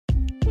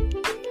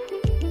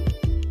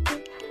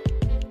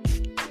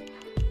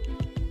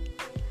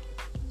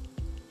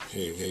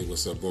Hey,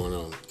 what's up going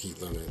on?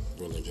 Keith London,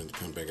 Burlington, to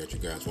come back at you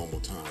guys one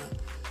more time.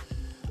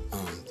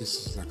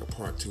 This is like a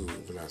part two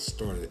of what I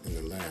started in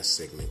the last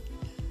segment.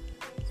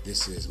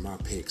 This is my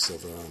picks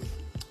of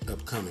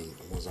upcoming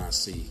ones I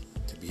see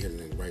to be heading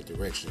in the right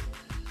direction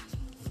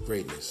of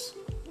greatness.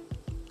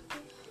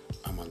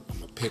 I'm gonna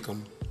pick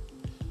them.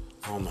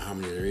 I don't know how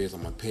many there is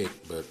I'm gonna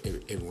pick, but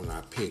everyone I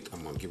pick,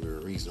 I'm gonna give you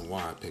a reason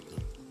why I picked them.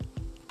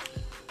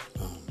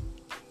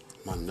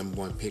 My number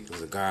one pick is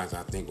the guys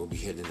I think will be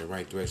heading in the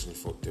right direction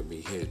to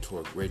be headed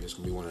toward greatness.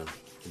 Going to be one of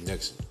the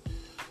next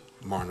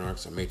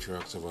monarchs or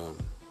matriarchs of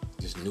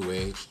this new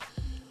age.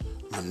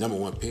 My number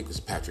one pick is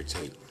Patrick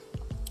Tate.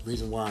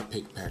 Reason why I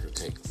picked Patrick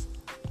Tate.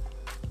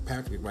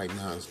 Patrick right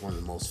now is one of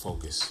the most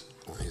focused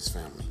on his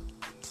family.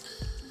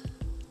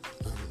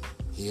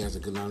 He has a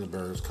good line of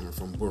birds coming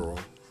from Burrow.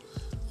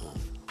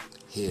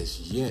 He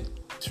has yet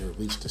to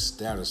reach the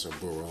status of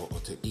Burrow or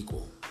to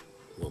equal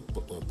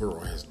what Burrow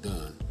has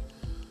done.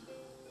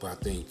 But I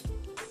think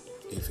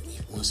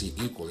if once he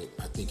equal it,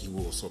 I think he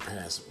will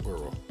surpass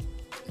Burrow.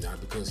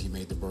 Not because he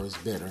made the birds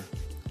better,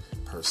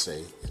 per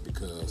se. It's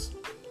because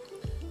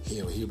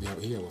he'll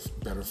have a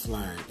better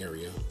flying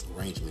area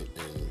arrangement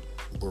than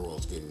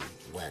Burrow's getting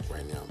whacked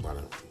right now by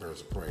the birds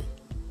of prey.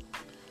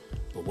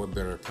 But what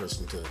better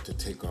person to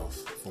take off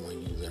from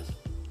when you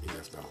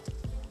left off?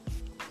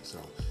 So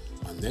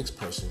my next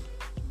person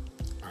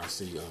I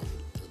see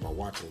by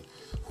watching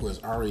who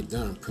has already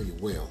done pretty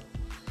well.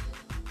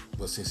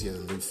 But since he has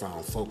a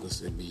newfound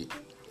focus, it'd be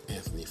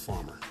Anthony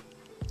Farmer.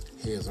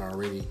 He has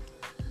already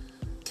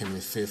come in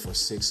 5th or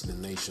 6th in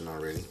the nation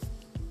already.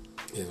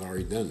 He has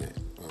already done that.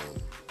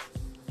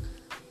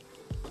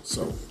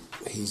 So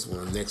he's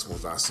one of the next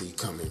ones I see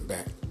coming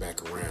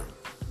back around.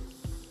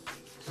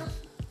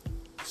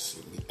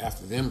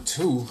 After them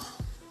two,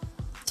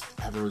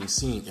 I haven't really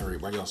seen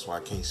everybody else, so I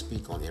can't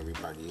speak on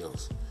everybody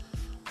else.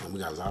 We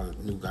got a lot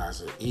of new guys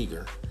that are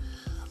eager.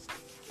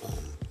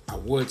 I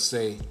would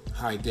say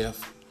High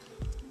Def.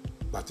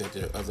 But that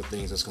there are other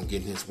things that's going to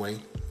get in his way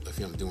of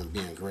him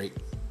being great.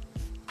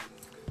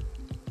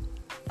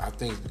 I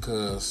think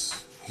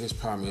because his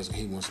problem is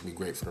he wants to be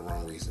great for the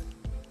wrong reason.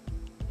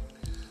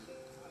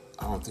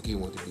 I don't think he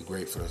wants to be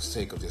great for the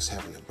sake of just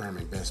having the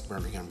best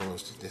Birmingham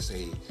Royals to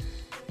say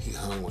he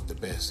hung with the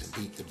best and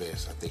beat the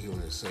best. I think he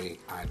wanted to say,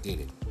 I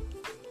did it.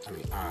 I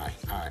mean, I.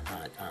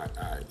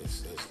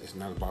 It's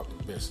not about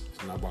the best.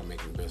 It's not about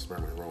making the best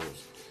Birmingham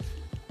Royals.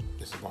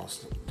 It's about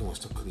doing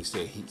stuff because he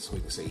said so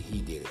he can say he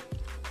did it.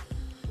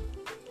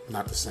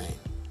 Not the same.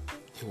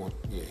 He want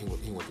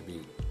to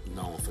be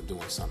known for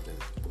doing something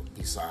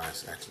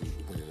besides actually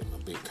winning a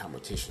big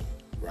competition.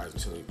 Rising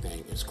to the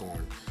thing and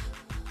scoring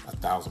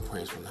 1,000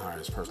 points when the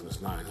highest person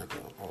is 900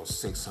 or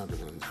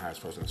 600 when the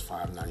highest person is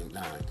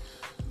 599.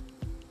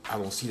 I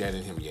don't see that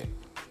in him yet.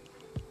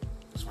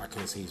 So I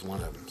can't say he's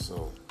one of them.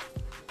 So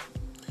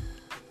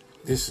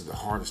this is the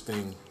hardest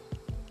thing.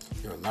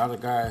 There are a lot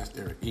of guys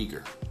that are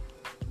eager.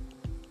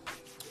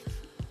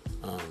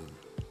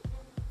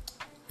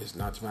 It's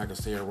not too much I can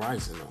say a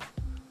rising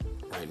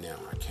though. Right now,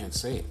 I can't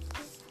say it.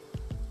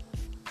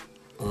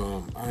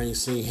 I ain't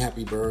seen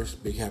Happy Birds,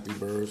 Big Happy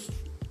Birds.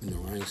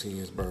 I ain't seen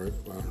his bird.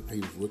 He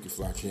was Rookie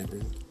Fly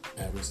champion.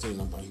 I haven't seen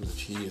nobody.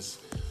 He is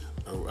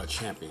a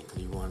champion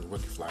because he won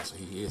Rookie Fly, so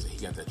he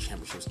got that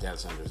championship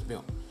status under his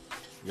belt.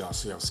 You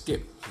also have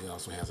Skip. He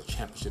also has a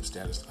championship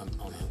status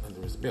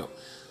under his belt.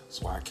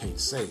 So I can't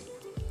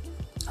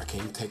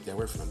take that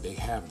away from him. They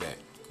have that.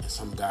 And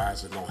some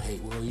guys are going to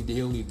hate, well,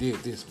 he only did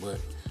this, but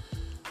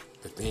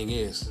the thing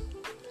is,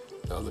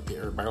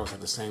 everybody else have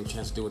the same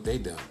chance to do what they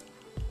done.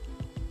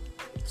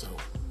 So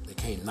they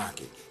can't knock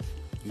it.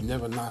 You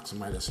never knock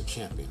somebody that's a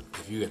champion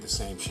if you had the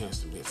same chance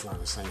to be flying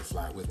the same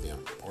fly with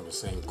them or the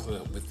same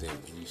club with them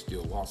and you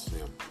still lost to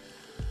them.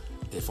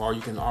 If all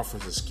you can offer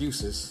is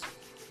excuses,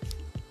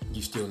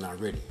 you're still not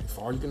ready. If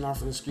all you can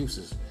offer is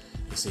excuses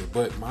and say,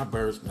 but my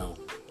birds, no,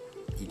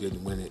 you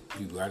didn't win it.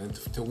 You got it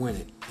to win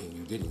it and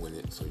you didn't win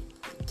it. So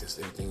just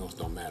everything else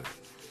don't matter.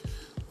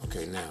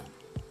 Okay, now.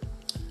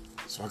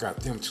 So I got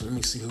them too. Let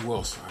me see who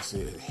else. I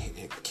said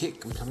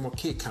kick. We're talking about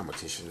kick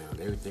competition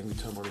now. Everything we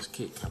talking about is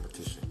kick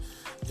competition.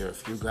 There are a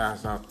few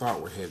guys I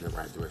thought were heading in the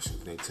right direction.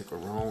 They took a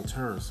wrong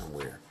turn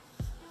somewhere.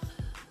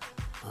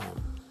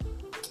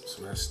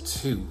 So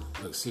that's two.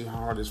 Look, see how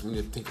hard it is when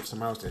you think of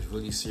somebody else that's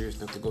really serious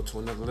enough to go to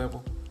another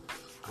level?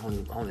 I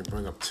only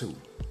bring up two.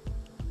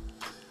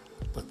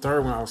 But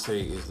third one I would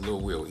say is Lil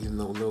Will. Even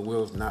though Lil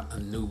Will's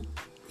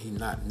he's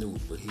not new,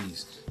 but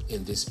he's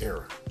in this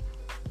era.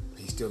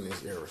 He's still in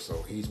this era,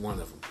 so he's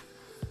one of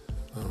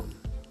them.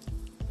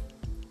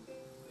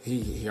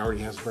 He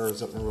already has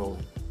birds up and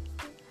rolling.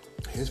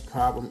 His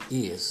problem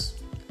is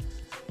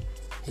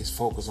his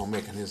focus on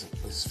making his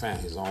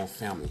own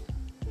family.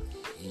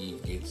 He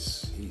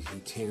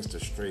tends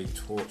to stray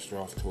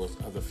off towards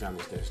other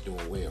families that's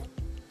doing well,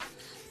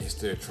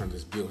 instead of trying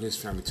to build his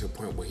family to a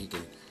point where he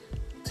can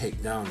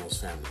take down those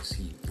families.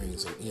 He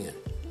brings them in.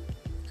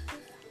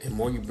 And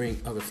more you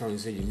bring other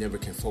families in, you never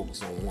can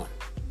focus on one.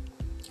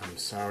 I'm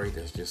sorry,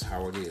 that's just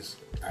how it is.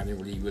 I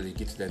didn't really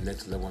get to that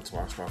next level until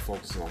I started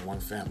focusing on one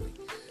family.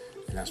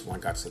 and that's when I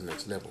got to the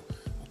next level.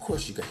 Of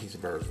course, you got his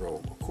birds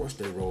roll. Of course,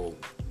 they roll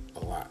a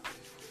lot,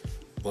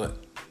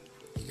 but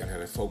you gotta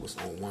have to focus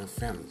on one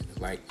family. It's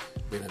like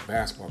being a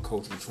basketball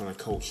coach and trying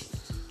to coach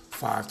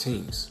 5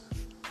 teams.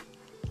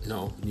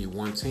 No, you need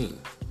one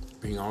team.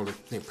 Bring all the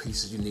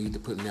pieces you need to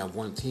put in that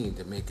one team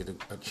to make it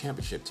a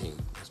championship team.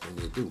 That's what you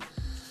need to do.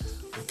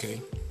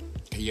 Okay?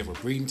 And you have a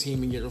breeding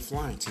team and you have a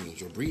flying team.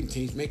 Your breeding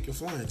teams make your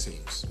flying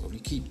teams. So if you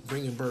keep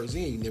bringing birds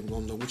in, you're never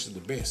going to know which is the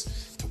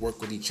best to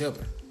work with each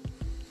other.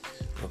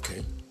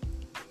 Okay?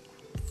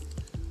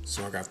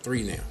 So I got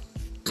 3 now.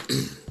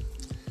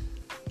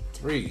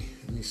 3.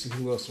 Let me see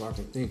who else I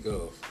can think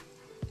of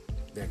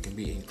that can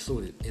be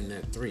included in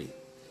that 3.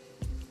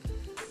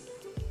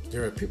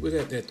 There are people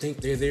that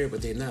think they're there,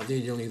 but they're not there.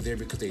 They're only there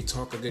because they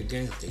talk a good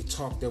game. They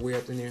talk their way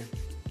up in there.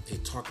 They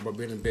talk about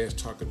being the best,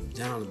 talking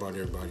down about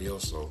everybody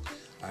else, so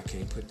I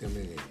can't put them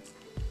in there.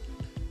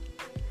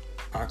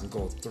 I can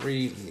go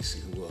 3. Let me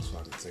see who else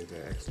I can say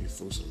that actually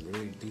flew some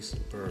really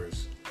decent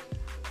birds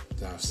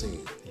that I've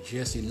seen.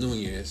 Jesse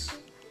Nunez,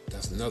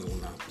 that's another one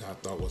I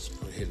thought was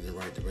heading in the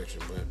right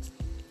direction, but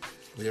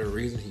for whatever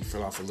reason, he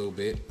fell off a little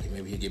bit.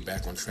 Maybe he'll get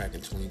back on track in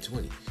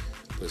 2020.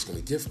 But it's going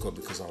to be difficult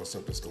because all the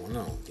stuff that's going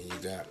on. Then you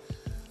got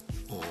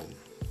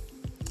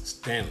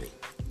Stanley,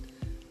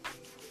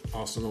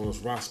 also known as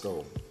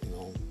Roscoe. You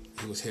know,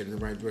 he was heading in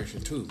the right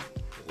direction too.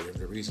 But whatever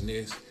the reason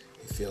is,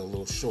 he fell a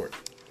little short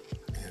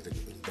and had to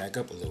back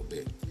up a little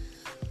bit.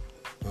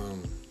 Let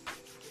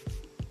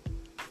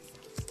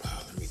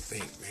me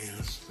think,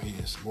 man.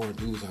 There's more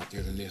dudes out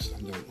there than this.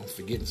 I'm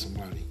forgetting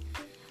somebody.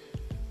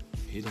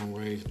 He don't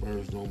raise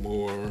birds no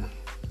more.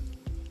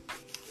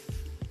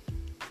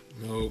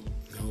 Nope.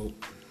 I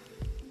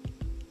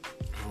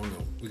don't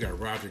know. We got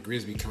Roger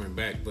Grisby coming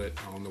back, but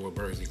I don't know what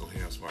birds he's going to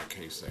have, so I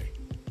can't say.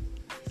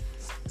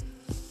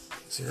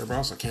 See, everybody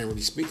else I can't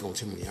really speak on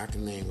too many. I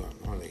can name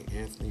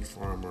Anthony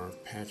Farmer,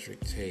 Patrick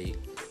Tate,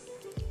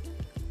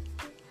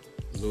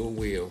 Lil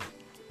Will,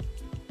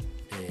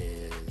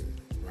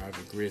 and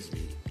Roger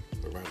Grisby.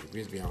 But Roger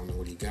Grisby, I don't know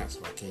what he got, so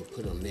I can't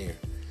put him there.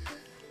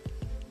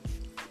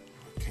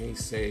 I can't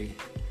say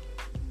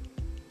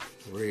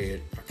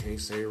Red. I can't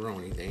say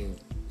Ronnie. They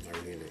ain't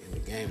really in the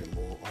game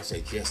anymore. I'll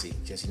say Jesse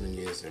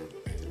Nunez and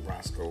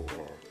Roscoe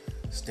or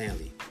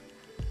Stanley.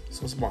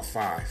 So it's about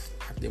 5.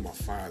 I think about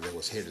 5 that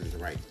was headed in the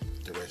right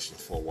direction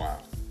for a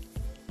while.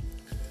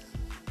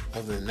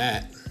 Other than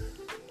that,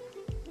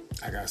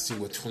 I gotta see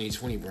what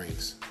 2020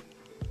 brings.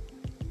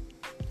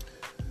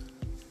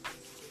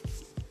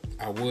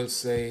 I would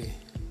say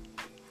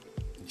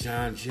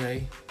John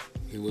Jay,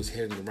 he was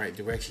heading in the right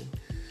direction.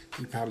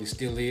 He probably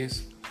still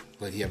is,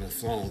 but he haven't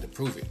flown to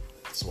prove it.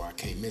 So I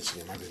can't mention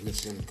him. I just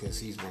mention him because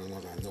he's one of the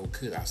ones I know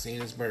could. I've seen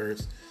his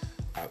birds.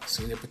 I've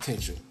seen their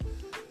potential.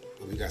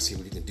 But we got to see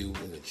what he can do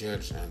when the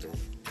judge under him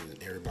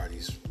and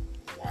everybody's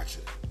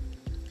watching.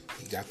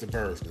 He got the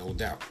birds, no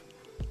doubt.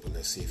 But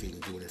let's see if he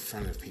can do it in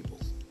front of people,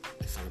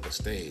 in front of a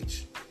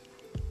stage.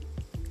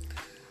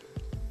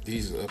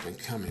 These are up and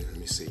coming. Let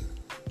me see.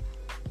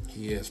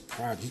 He has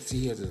projects.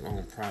 He has his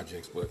own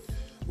projects, but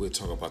we'll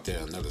talk about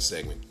that in another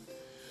segment.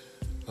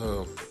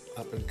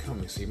 Up and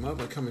coming. See, my up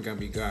and coming gotta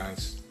be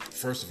guys.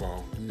 First of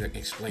all, let me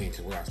explain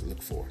to what I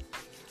look for.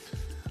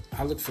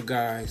 I look for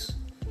guys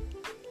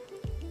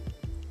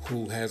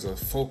who has a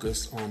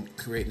focus on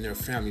creating their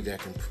family that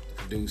can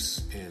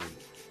produce and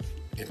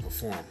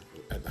perform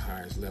at the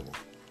highest level.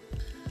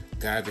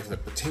 Guys that have the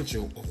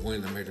potential of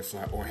winning a major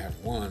fly or have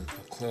won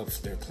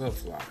their club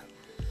fly.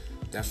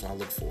 That's what I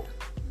look for.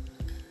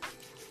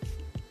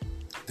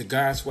 The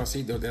guys who I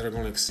see that are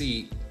going to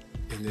exceed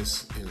in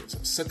this and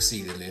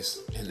succeed in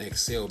this and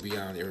excel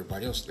beyond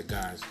everybody else, the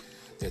guys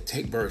that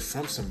take birds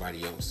from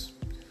somebody else,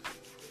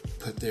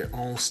 put their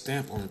own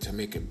stamp on it to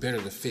make it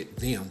better to fit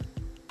them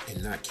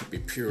and not keep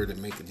it pure to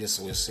make it just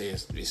so it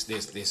says it's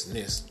this, and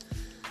this.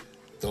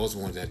 Those are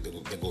ones that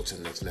go to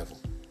the next level.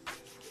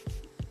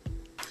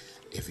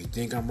 If you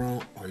think I'm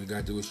wrong, all you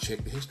gotta do is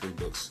check the history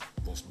books,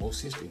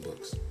 most history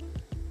books.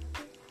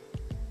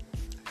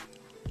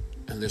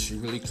 Unless you're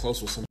really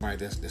close with somebody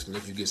that's gonna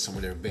let you get some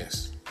of their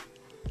best.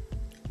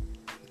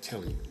 I'm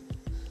telling you.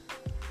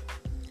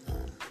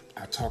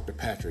 I talk to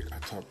Patrick, I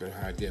talk to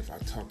High Def, I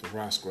talk to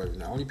Roscoe.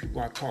 The only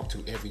people I talk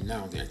to every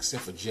now and then,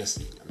 except for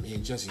Jesse. Me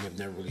and Jesse have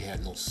never really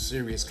had no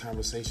serious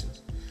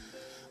conversations.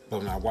 But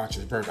when I watch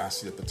his bird, I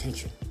see the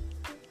potential.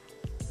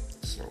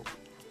 So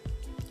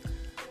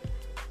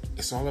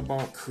it's all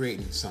about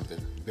creating something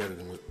better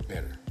than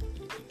better.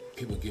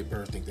 People get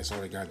birds, think that's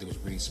all they gotta do is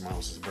breed somebody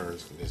else's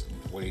birds. That's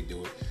the way they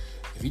do it.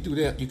 If you do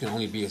that, you can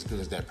only be as good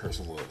as that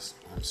person was.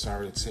 I'm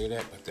sorry to say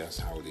that, but that's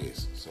how it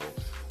is. So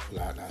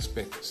I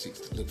expect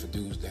to look for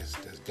dudes that's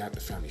got the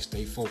family.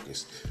 Stay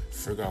focused.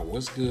 Figure out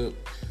what's good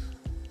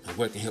and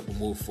what can help them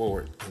move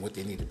forward and what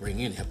they need to bring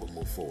in to help them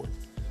move forward.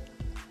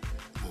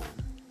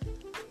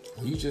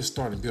 When you just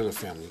start to build a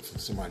family from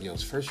somebody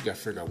else, first you got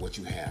to figure out what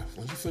you have.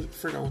 Once you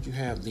figure out what you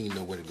have, then you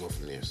know where to go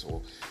from there.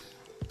 So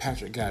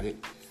Patrick got it.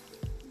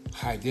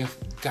 High Def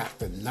got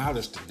the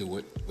knowledge to do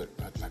it, but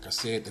like I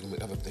said, there will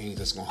be other things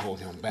that's going to hold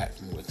him back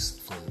from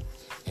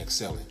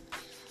excelling.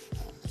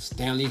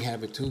 Stanley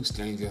have it too.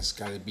 Stanley just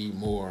got to be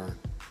more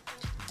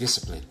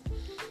disciplined.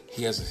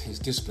 His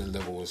discipline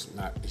level is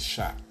not as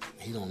shot.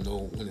 He don't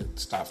know when to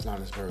stop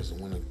flying his birds and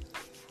when to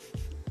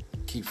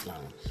keep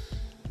flying them.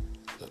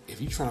 Look,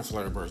 if you try to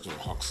fly the birds during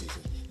hawk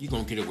season, you're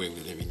gonna get away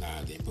with it every now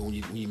and then.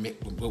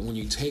 But when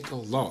you take a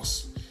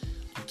loss,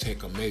 you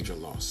take a major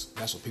loss.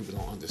 That's what people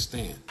don't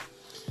understand.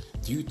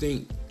 Do you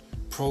think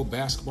pro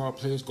basketball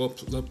players go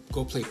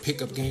play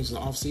pickup games in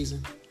the off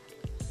season?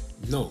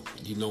 No.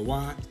 You know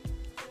why?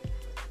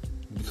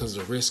 Because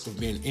of the risk of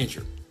being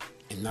injured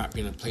and not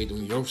being able to play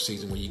during your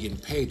season when you're getting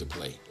paid to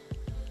play.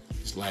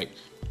 It's like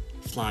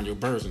flying your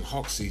birds in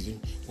hawk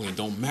season when it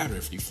don't matter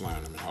if you're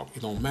flying them in hawk.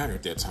 It don't matter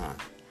at that time.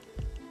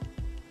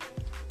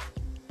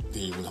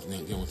 Then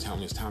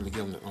when it's time to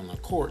get on the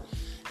court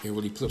and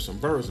really flip some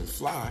birds and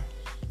fly,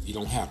 you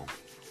don't have them.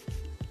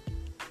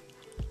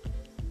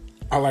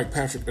 I like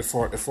Patrick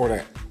for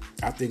that.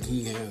 I think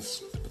he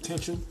has the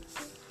potential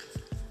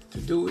to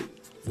do it.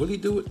 Will he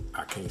do it?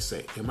 I can't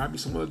say. There might be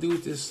some other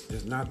dudes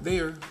that's not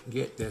there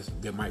yet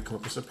that might come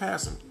up and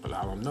surpass him. But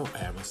I don't know. I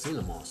haven't seen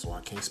them all, so I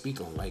can't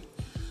speak on. Like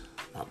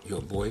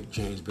your boy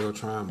James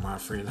Beltran, my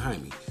friend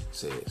Jaime,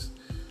 says.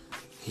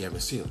 He haven't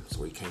seen them,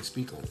 so he can't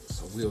speak on it.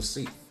 So we'll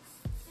see.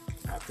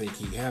 I think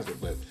he has it,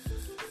 but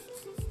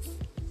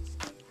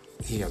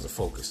he has a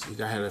focus. You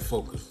gotta have that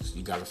focus.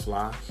 You gotta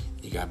fly.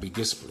 You gotta be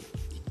disciplined.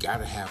 You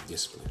gotta have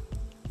discipline.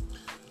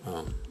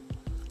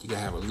 You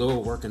gotta have a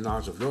little working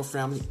knowledge of your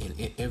family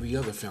and every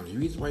other family. The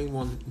reason why you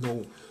want to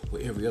know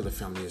what every other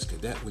family is, because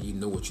that when you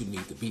know what you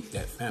need to beat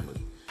that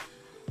family.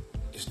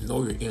 Just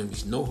know your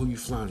enemies. Know who you're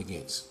flying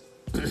against.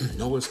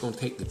 Know what it's gonna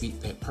take to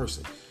beat that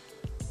person.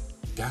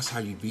 That's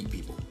how you beat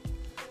people.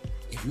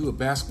 If you're a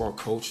basketball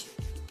coach,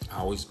 I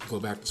always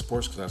go back to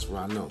sports because that's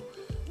what I know.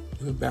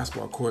 You're a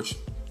basketball coach,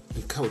 and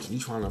you're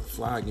trying to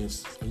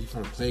you're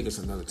trying to play against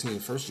another team.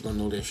 First, you're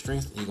gonna know their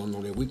strengths and you're gonna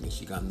know their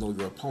weakness. You gotta know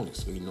your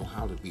opponents so you know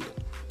how to beat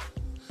them.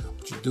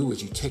 What you do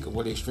is you take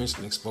away their strengths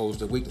and expose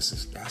their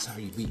weaknesses. That's how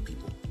you beat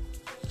people.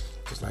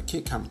 Just like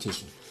kid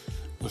competition.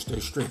 What's their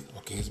strength?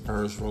 Okay, his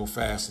birds roll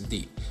fast and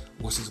deep.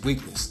 What's his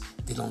weakness?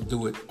 They don't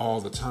do it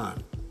all the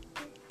time.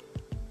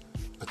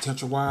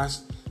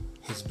 Potential-wise,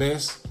 his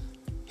best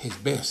at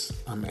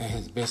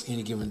his best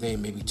any given day,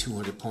 maybe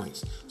 200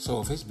 points.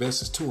 So if his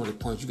best is 200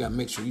 points, you got to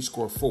make sure you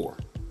score 4.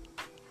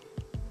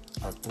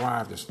 Or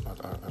thrive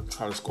or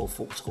try to score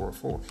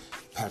 4.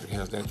 Patrick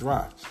has that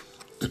drive.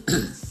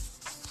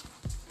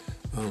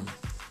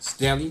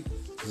 Stanley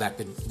lacked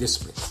the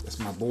discipline. That's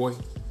my boy.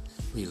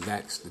 He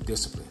lacks the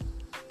discipline.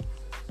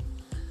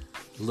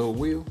 Lil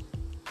Will,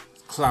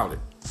 clouded.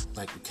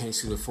 Like you can't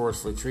see the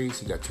forest for the trees.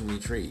 He got too many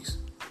trees.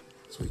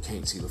 So he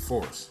can't see the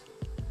forest.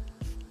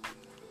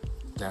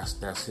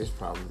 That's his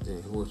problem.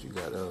 Then who else you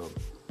got?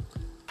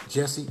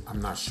 Jesse, I'm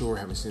not sure.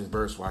 Haven't seen his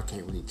birds, so I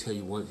can't really tell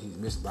you what he's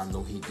missed. But I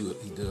know he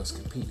does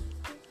compete.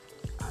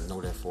 I know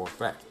that for a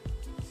fact.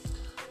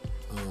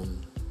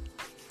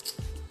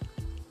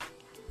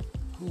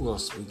 Who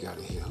else we got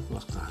in here? Who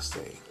else can I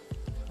say?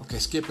 Okay,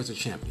 Skip is a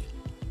champion.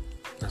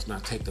 Let's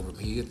not take them.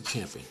 He is the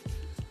champion.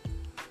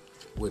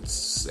 With,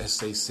 let's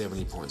say,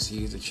 70 points.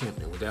 He is the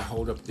champion. Would that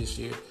hold up this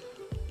year?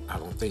 I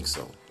don't think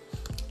so.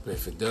 But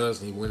if it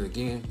does and he win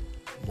again,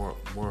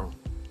 more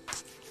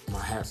my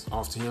hat's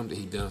off to him that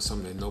he done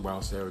something that nobody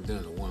else ever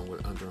done. The one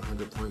with under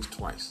 100 points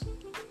twice.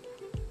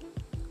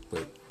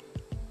 But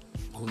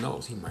who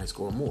knows? He might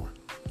score more.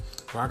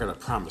 Well, I got a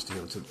promise to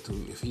him to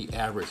if he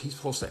average, he's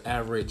supposed to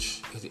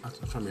average. I'm trying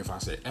to remember if I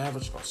said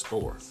average or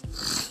score.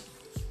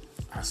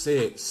 I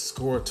said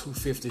score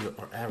 250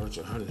 or average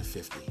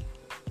 150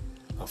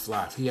 a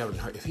fly. If he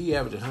averaged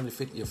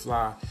 150 a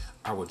fly,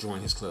 I would join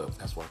his club.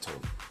 That's what I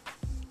told him.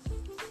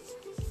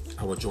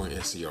 I would join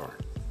SCR.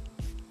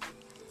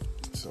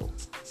 So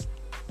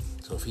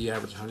if he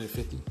averaged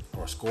 150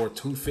 or scored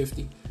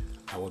 250,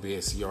 I would be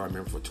SCR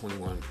member for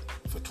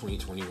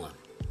 2021.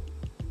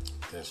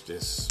 That's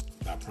just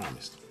I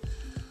promised.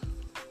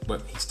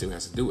 But he still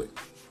has to do it.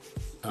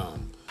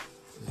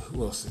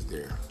 Who else is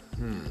there?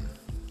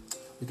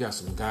 We got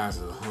some guys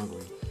that are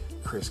hungry.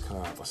 Chris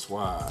Cobb,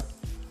 Aswad,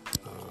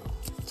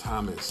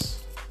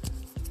 Thomas,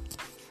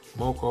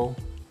 Moko.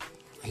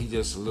 He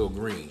just a little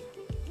green.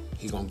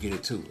 He gonna get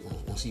it too.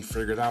 Once he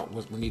figured out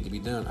what need to be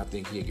done, I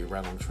think he'll get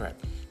right on track.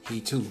 He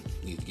too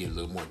needs to get a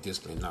little more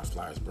discipline, not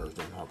fly his birds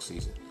during hawk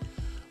season.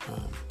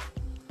 I'm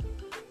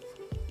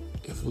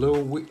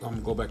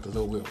gonna go back to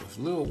Lil Will. If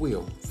Lil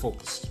Will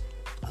focused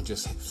on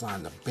just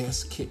flying the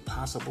best kit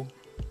possible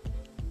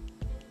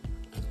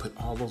and put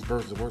all those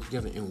birds to work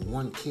together in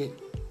one kit,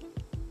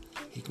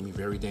 he can be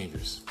very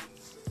dangerous.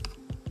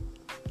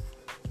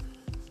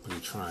 But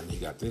he's trying. He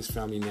got this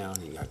family now.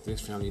 He got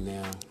this family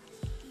now.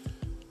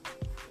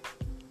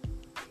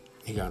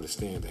 He gotta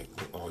understand that,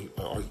 or he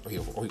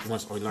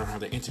learn how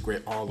to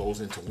integrate all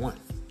those into one.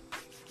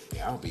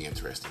 Yeah, that'll be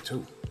interesting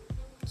too.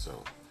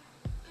 So,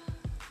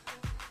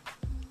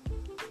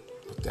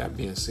 with that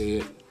being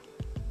said,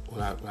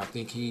 I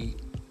think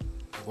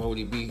what would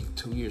he be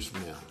 2 years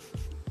from now?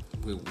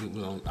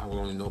 I will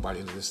only know by the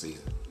end of this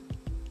season.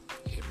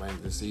 Yeah, by the end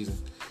of the season,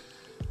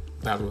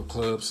 Battle of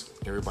Clubs,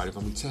 everybody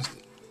gonna be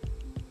tested.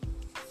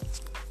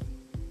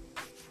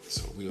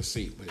 So we'll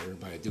see what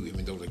everybody do.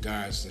 Even though the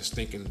guys that's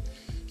thinking,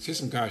 see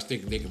some guys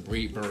thinking they can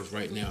breed birds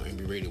right now and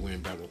be ready to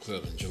win Battle of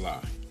Clubs in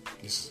July.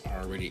 This is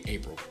already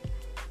April,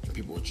 and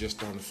people are just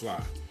starting to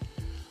fly.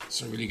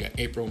 So really got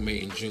April,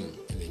 May, and June,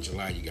 and then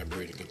July you got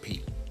ready to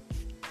compete.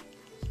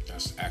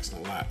 That's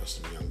asking a lot of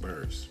some young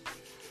birds.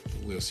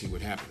 But we'll see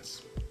what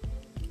happens.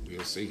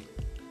 We'll see.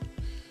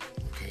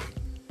 Okay.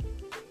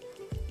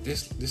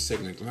 This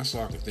segment, that's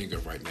all I can think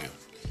of right now.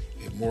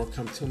 If more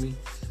come to me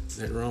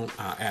later on,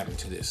 I'll add them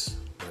to this.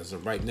 But as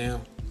of right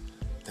now,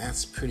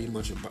 that's pretty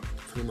much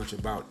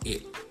about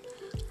it.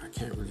 I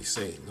can't really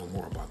say no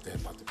more about that,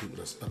 about the people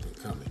that's up and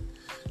coming.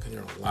 Because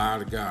there are a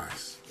lot of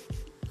guys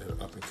that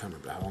are up and coming,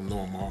 but I don't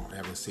know them all. I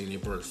haven't seen any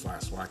birds fly,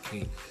 so I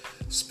can't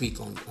speak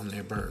on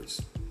their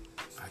birds.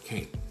 I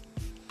can't.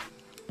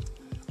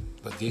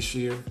 But this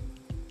year,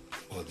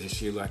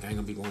 like I ain't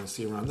gonna be going to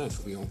see around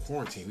nothing. We on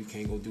quarantine. We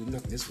can't go do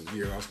nothing. This was the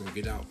year I was gonna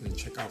get out and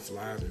check out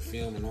flies and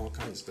film and all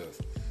kinds of stuff.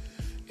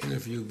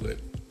 Interview, but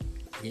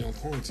we on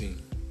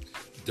quarantine.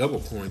 Double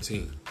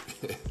quarantine.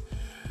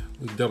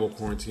 We double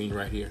quarantine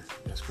right here.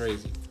 That's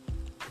crazy.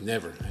 I've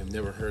never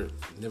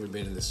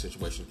been in this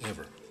situation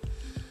ever.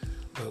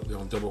 But we're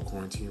on double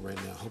quarantine right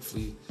now.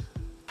 Hopefully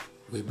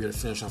we'll be able to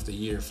finish off the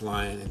year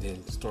flying and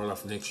then start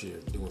off next year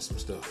doing some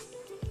stuff.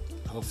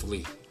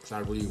 Hopefully, because I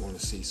really want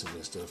to see some of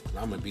this stuff. Because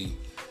I'm going to be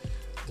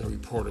the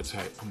reporter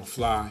type. I'm going to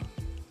fly.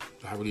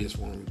 I really just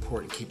want to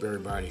report and keep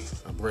everybody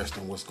abreast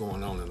on what's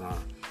going on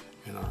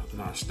in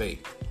our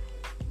state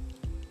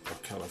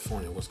of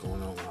California, what's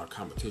going on in our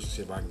competition.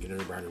 See if I can get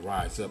everybody to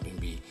rise up and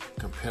be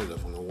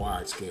competitive on a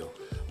wide scale,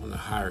 on a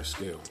higher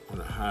scale, on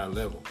a higher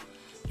level,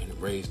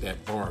 and raise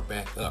that bar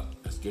back up.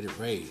 Let's get it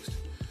raised.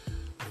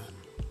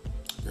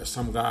 There are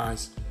some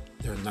guys,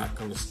 they're not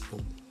going to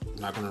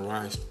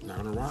rise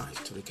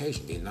to the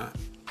occasion. They're not.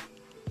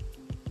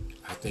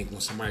 I think when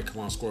somebody come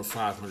on and score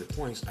 500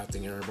 points, I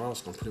think everybody else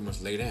is going to pretty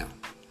much lay down.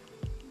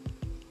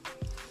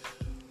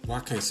 Well, I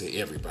can't say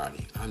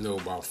everybody. I know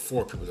about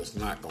 4 people that's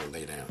not going to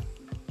lay down.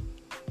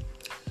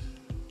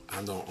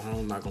 I know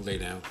Arnold not going to lay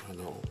down. I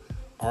know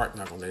Art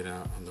not going to lay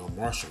down. I know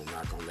Marshall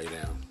not going to lay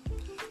down.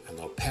 I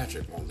know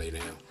Patrick won't lay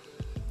down.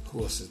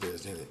 Who else is there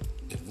in it?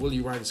 If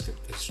Willie Wright is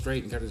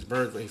straight and got his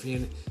bird right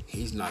in it,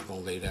 he's not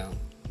going to lay down.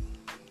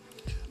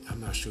 I'm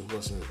not sure who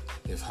else in it.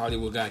 If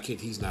Hollywood got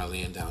kicked, he's not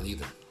laying down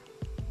either.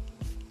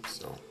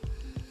 So,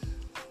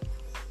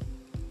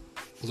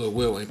 Lil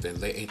Will ain't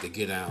the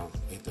get down,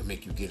 ain't the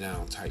make you get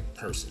down type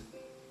person.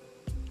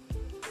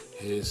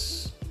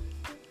 He's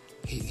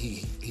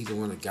the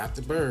one that got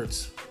the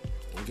birds.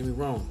 Don't get me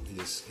wrong.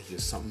 It's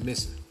just something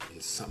missing.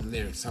 It's something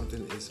there.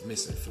 Something is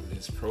missing from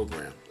his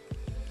program.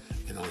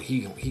 And only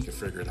he can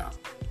figure it out.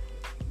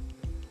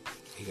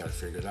 He got to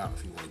figure it out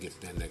if he want to get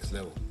to that next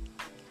level.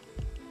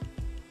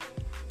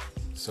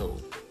 So,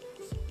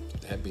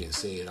 that being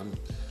said, I'm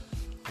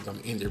going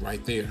to end it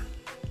right there.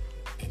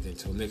 And then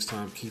until next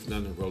time, Keith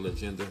London, Roller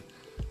Agenda,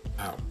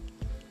 out.